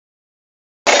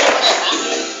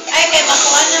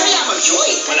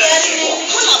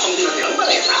Wala pang tinatirang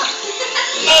baleta.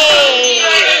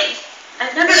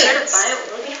 I've never heard of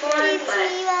bio-oil before, but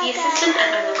the assistant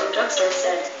at my local drugstore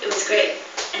said it was great.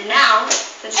 And now,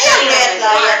 since starting out my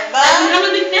car, I've become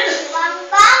a big fan.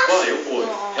 Bio-oil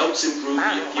helps improve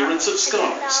the appearance of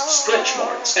scars, stretch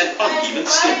marks, and uneven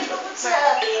skin tones.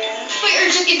 May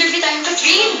urgent interview tayong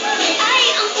Catherine. Ay,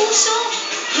 ang puso!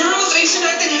 Girls, ayusin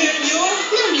natin hair nyo.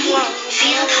 No need.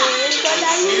 Feel confident with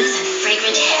smooth and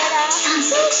fragrant hair.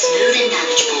 Sunsilk smooth and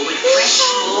manageable with fresh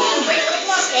floral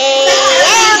fragrance.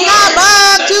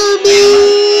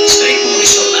 Stay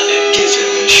moist natin gives you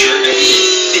an ensured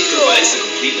everything. It provides the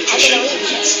complete nutrition you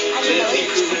need. Clinically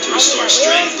proven to restore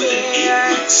strength within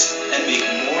 8 weeks and make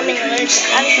morning creams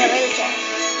comfortable.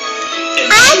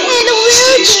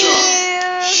 Stay strong.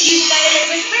 Use Violet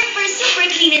Whisper for super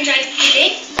clean and dry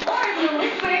feeling. Or Blue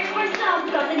Whisper for soft,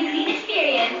 cotton clean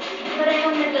experience.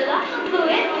 Parehong naglalak ng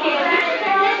fluid, kaya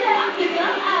versatile sa up to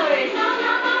 12 hours.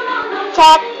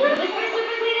 Check. Blue Whisper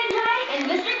super clean and dry, and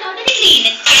Whisper cotton clean.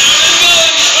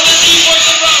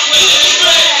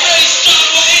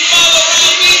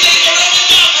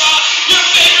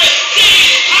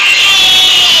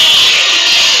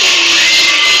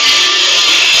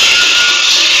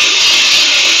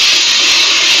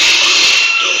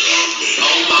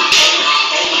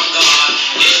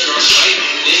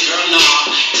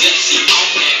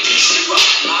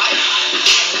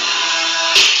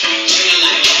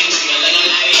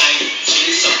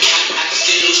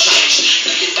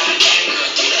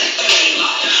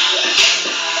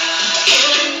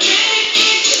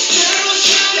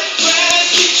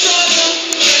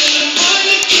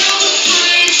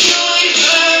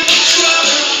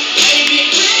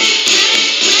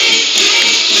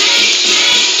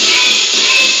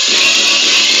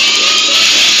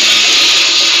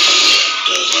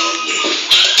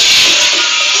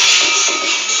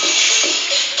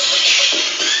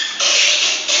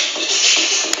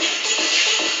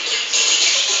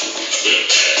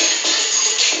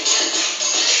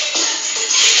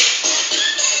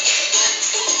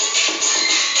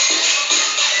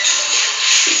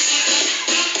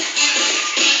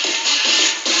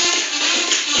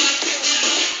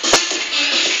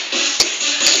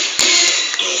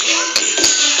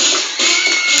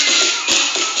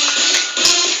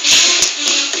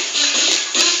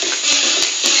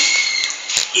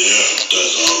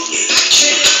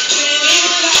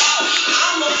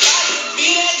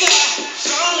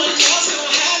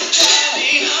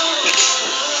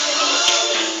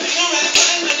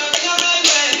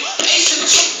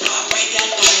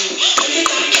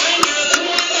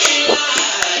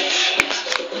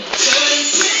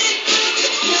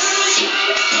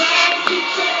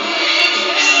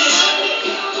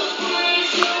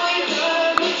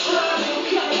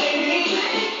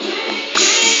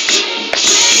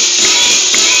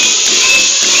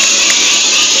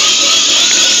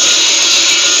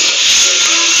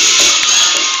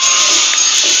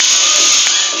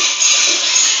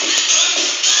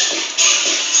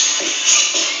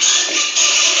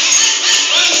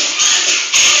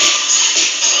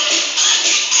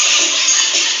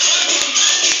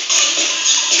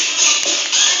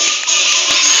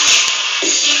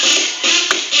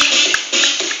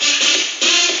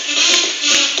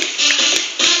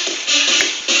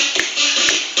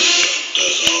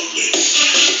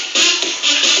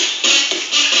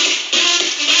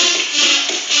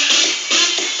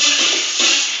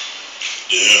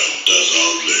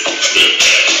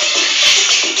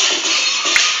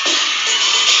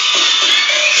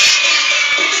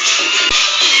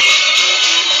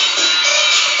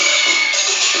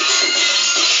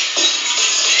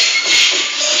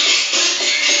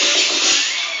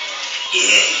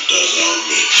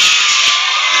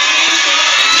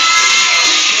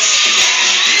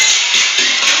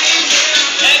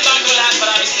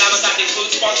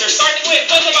 Starting with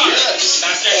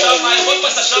Master Shomai,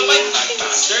 Magpas na Shomai,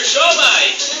 Master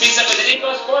Shomai. Pizza with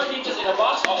Nico's 4 pieces in a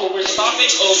box, all over sa topping,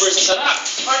 over sa sarap.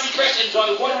 Hearty fresh,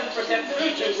 enjoy 100%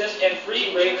 fruit juices and free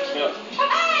raised milk.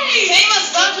 Hey! Famous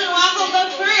Belgian waffle,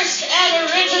 but first, an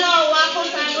original waffle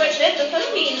sandwich in the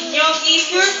Philippines. Gnocchi,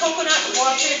 pure coconut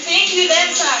water. Thank you,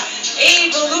 Densa.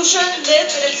 Evolution, live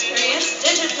and experience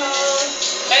digital.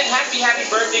 And happy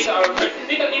birthday to our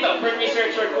Tito, birth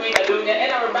researcher, Queen Adunia,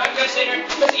 and our background singer,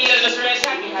 Miss Ina Lasures.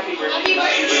 Happy birthday.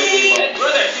 Happy birthday! And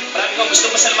brother, marami kong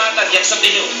gusto pasalamatan. Yan something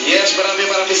new. Yes,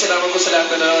 maraming salamat po sa lahat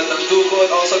na nanonood ng Dukot.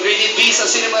 Also, Graded B sa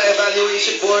Cinema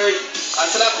Evaluation Board. At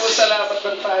salamat po sa lahat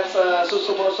ng fans sa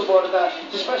susuporta.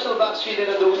 Sa special box feed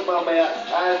na doon mamaya.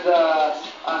 And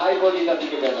hi, Bolita,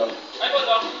 thank you, Beto. Hi,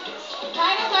 Bodo.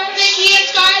 Hi, Vicky and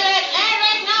Scarlett. And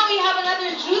right now we have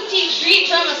another juicy treat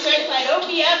from certified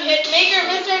OPM hit maker,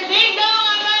 Mr. Ding Dong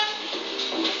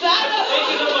Avanzado. Thank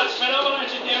you so much. Phenomenal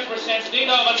engineer presents Ding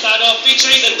Dong Avanzado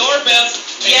featuring the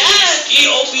doorbells and Yes.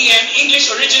 EOPM,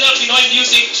 English Original Pinoy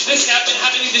Music. This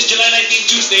happening this July 19,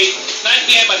 Tuesday, 9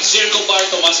 p.m. at Circo Bar,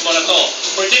 Tomas Morato.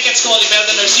 For tickets, call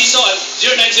Imelda Narciso at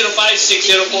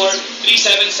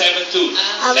 0905-604-3772.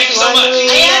 Thank you so much.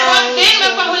 Ayan, Wacthing,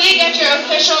 magpahuli, get your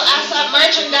official ASAP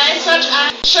merchandise such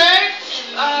as shirts,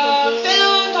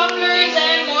 pillow, tumblers,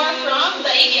 and more from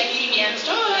the ABS-CBN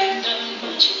store.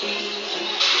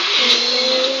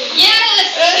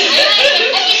 Yes!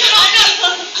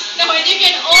 No, and you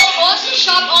can also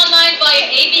shop online via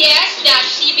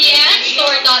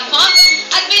abs-cbnstore.com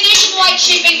at may nationwide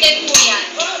shipping din po yan.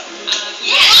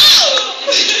 Yes!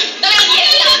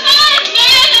 Yes naman!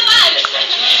 Ngayon naman!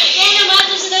 Ngayon naman,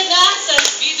 susunod na sa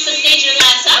stage ng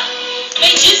ASAP.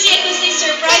 May juicy acoustic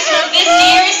surprise from this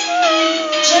year's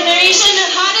generation of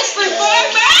hottest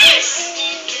performers!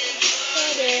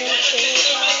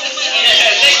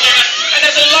 And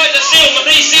as a large assume,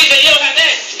 please see the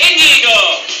Johannes Indigo.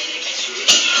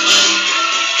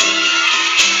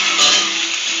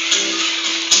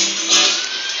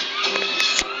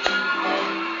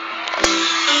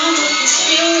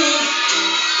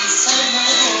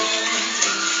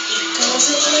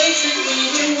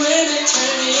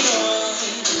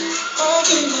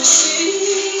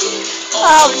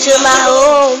 Up to my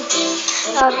home,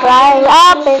 I'll climb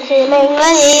up and feeling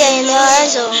money in our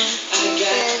zone.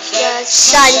 Got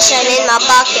sunshine in my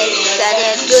pocket, got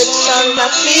a good on my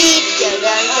feet,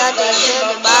 got nothing to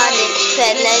the body,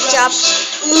 when it drops.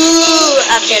 Ooh,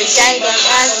 I feel like I'm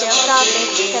as your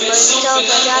coffee, and when it's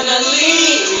over, I'm on me.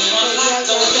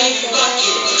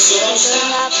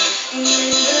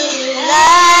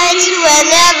 Lights when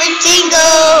everything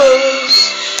goes.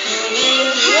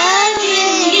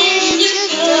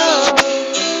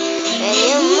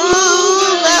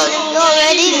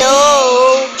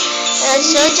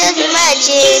 So just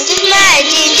imagine,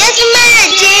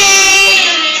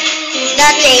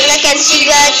 nothing I can see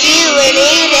but you and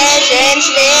you dance.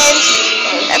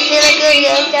 I feel like a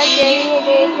young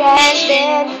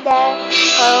dance.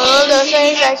 All those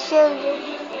things I should do.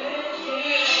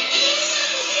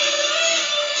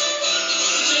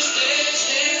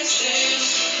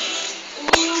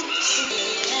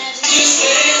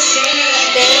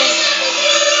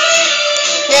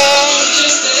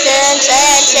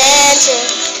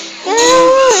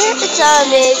 Every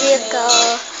time baby you go,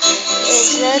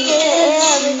 it's like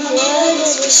everything that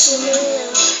is real.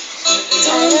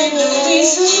 I don't know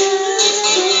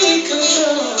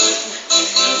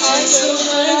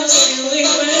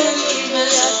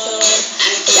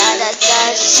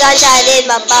sunshine in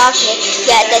my pocket,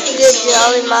 got that good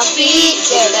glow in my feet,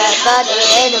 got that body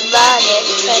in the body,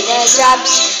 and that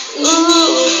drops. Ooh,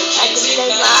 I can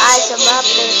take my eyes from up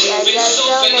and there's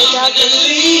something I can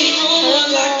see.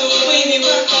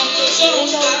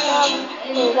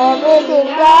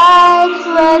 Everything lights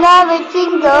when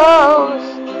everything goes.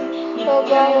 And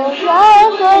then it's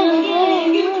like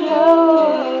everything you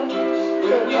know.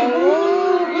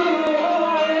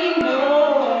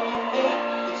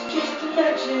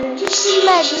 Just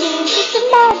imagine.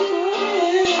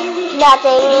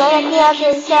 Nothing like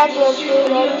nothing second to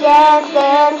the dance.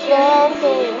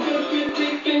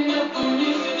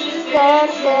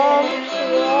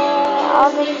 Yeah,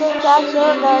 all the things I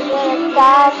should have done,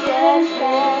 dance.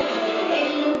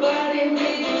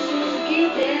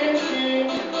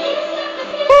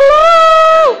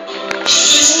 Hello!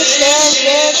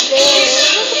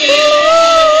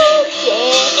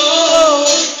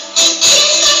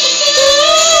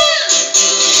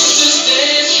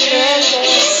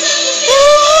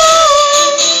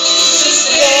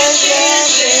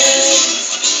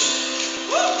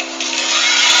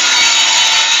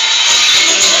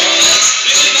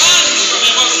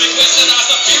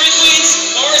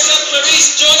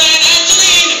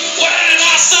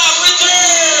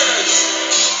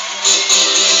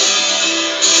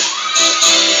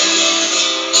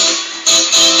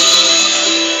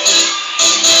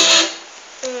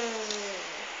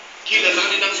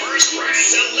 Kilalanin ang first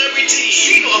prize celebrity.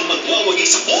 Sino ang magwawagi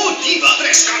sa Oh Diva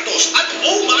 3 Cantos at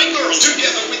Oh My Girl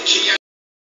together with Kia?